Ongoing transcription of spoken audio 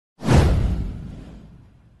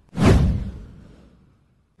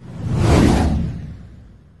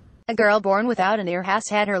A girl born without an ear has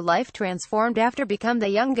had her life transformed after becoming the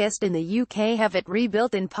youngest in the UK have it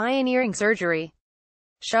rebuilt in pioneering surgery.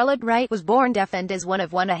 Charlotte Wright was born deaf and is one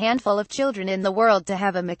of a handful of children in the world to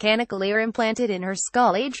have a mechanical ear implanted in her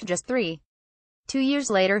skull aged just 3. 2 years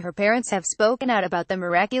later, her parents have spoken out about the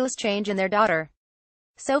miraculous change in their daughter.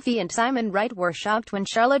 Sophie and Simon Wright were shocked when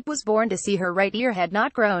Charlotte was born to see her right ear had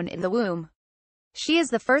not grown in the womb. She is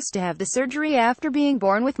the first to have the surgery after being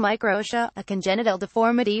born with microtia, a congenital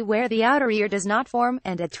deformity where the outer ear does not form,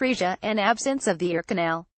 and atresia, an absence of the ear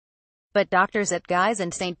canal. But doctors at Guy's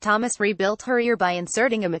and St. Thomas rebuilt her ear by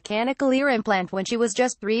inserting a mechanical ear implant when she was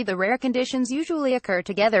just 3. The rare conditions usually occur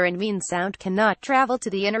together and mean sound cannot travel to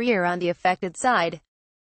the inner ear on the affected side.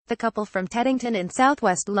 The couple from Teddington in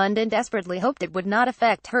southwest London desperately hoped it would not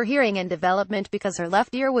affect her hearing and development because her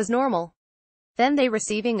left ear was normal. Then they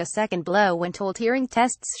receiving a second blow when told hearing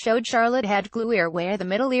tests showed Charlotte had glue ear where the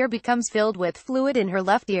middle ear becomes filled with fluid in her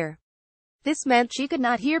left ear. This meant she could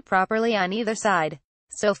not hear properly on either side.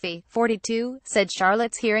 Sophie, 42, said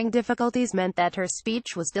Charlotte's hearing difficulties meant that her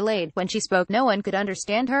speech was delayed. When she spoke, no one could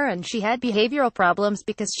understand her and she had behavioral problems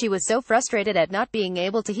because she was so frustrated at not being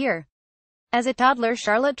able to hear. As a toddler,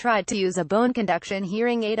 Charlotte tried to use a bone conduction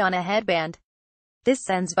hearing aid on a headband. This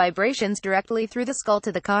sends vibrations directly through the skull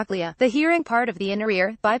to the cochlea, the hearing part of the inner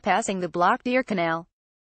ear, bypassing the blocked ear canal.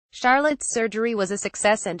 Charlotte's surgery was a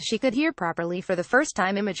success and she could hear properly for the first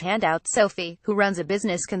time. Image handout. Sophie, who runs a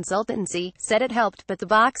business consultancy, said it helped, but the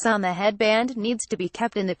box on the headband needs to be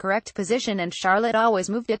kept in the correct position and Charlotte always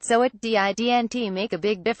moved it so it didn't make a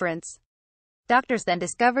big difference. Doctors then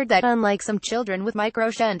discovered that unlike some children with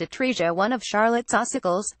microtia and atresia, one of Charlotte's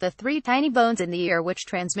ossicles, the 3 tiny bones in the ear which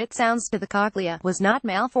transmit sounds to the cochlea, was not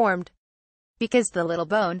malformed. Because the little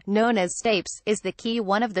bone, known as stapes, is the key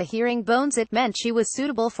one of the hearing bones, it meant she was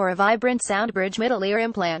suitable for a vibrant SoundBridge middle ear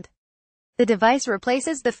implant. The device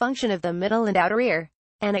replaces the function of the middle and outer ear.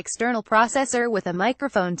 An external processor with a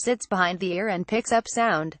microphone sits behind the ear and picks up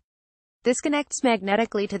sound. This connects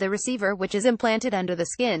magnetically to the receiver which is implanted under the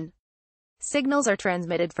skin. Signals are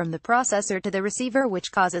transmitted from the processor to the receiver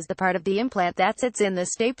which causes the part of the implant that sits in the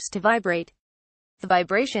stapes to vibrate. The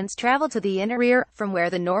vibrations travel to the inner ear, from where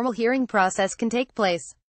the normal hearing process can take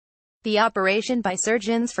place. The operation by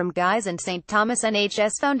surgeons from Guy's and St. Thomas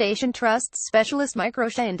NHS Foundation Trust's specialist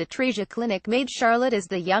microtia and atresia clinic made Charlotte as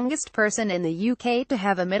the youngest person in the UK to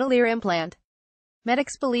have a middle ear implant.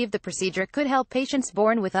 Medics believe the procedure could help patients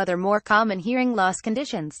born with other more common hearing loss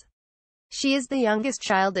conditions. She is the youngest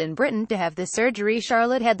child in Britain to have the surgery.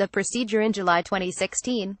 Charlotte had the procedure in July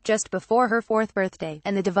 2016, just before her 4th birthday,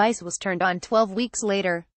 and the device was turned on 12 weeks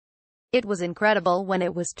later. It was incredible when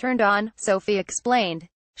it was turned on, Sophie explained.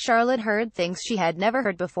 Charlotte heard things she had never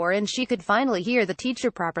heard before and she could finally hear the teacher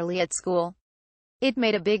properly at school. It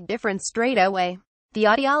made a big difference straight away. The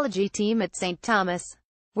audiology team at St. Thomas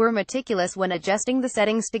were meticulous when adjusting the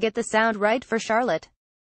settings to get the sound right for Charlotte.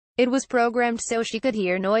 It was programmed so she could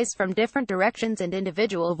hear noise from different directions and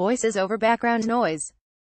individual voices over background noise.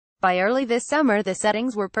 By early this summer, the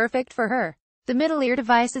settings were perfect for her. The middle ear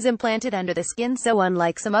device is implanted under the skin, so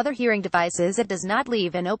unlike some other hearing devices, it does not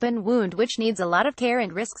leave an open wound which needs a lot of care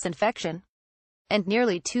and risks infection. And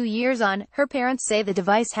nearly 2 years on, her parents say the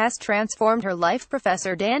device has transformed her life.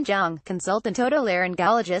 Professor Dan Jong, consultant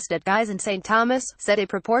otolaryngologist at Guy's and St. Thomas, said a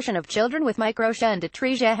proportion of children with microtia and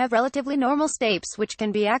atresia have relatively normal stapes which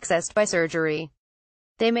can be accessed by surgery.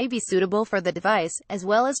 They may be suitable for the device, as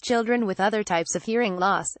well as children with other types of hearing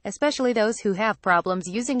loss, especially those who have problems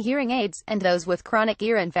using hearing aids, and those with chronic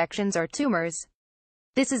ear infections or tumors.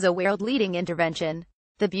 This is a world-leading intervention.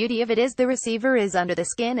 The beauty of it is the receiver is under the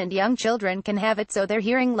skin and young children can have it so their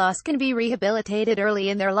hearing loss can be rehabilitated early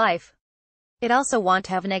in their life. It also won't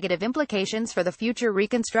have negative implications for the future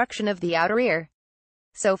reconstruction of the outer ear.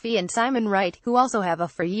 Sophie and Simon Wright, who also have a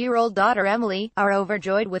 4-year-old daughter Emily, are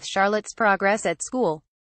overjoyed with Charlotte's progress at school.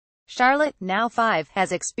 Charlotte, now 5,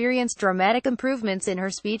 has experienced dramatic improvements in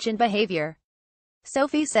her speech and behavior.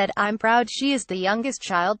 Sophie said, "I'm proud she is the youngest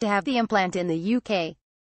child to have the implant in the UK.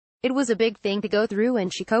 It was a big thing to go through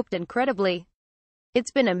and she coped incredibly.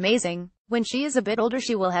 It's been amazing. When she is a bit older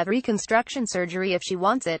she will have reconstruction surgery if she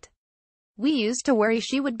wants it. We used to worry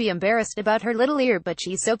she would be embarrassed about her little ear, but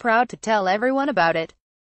she's so proud to tell everyone about it."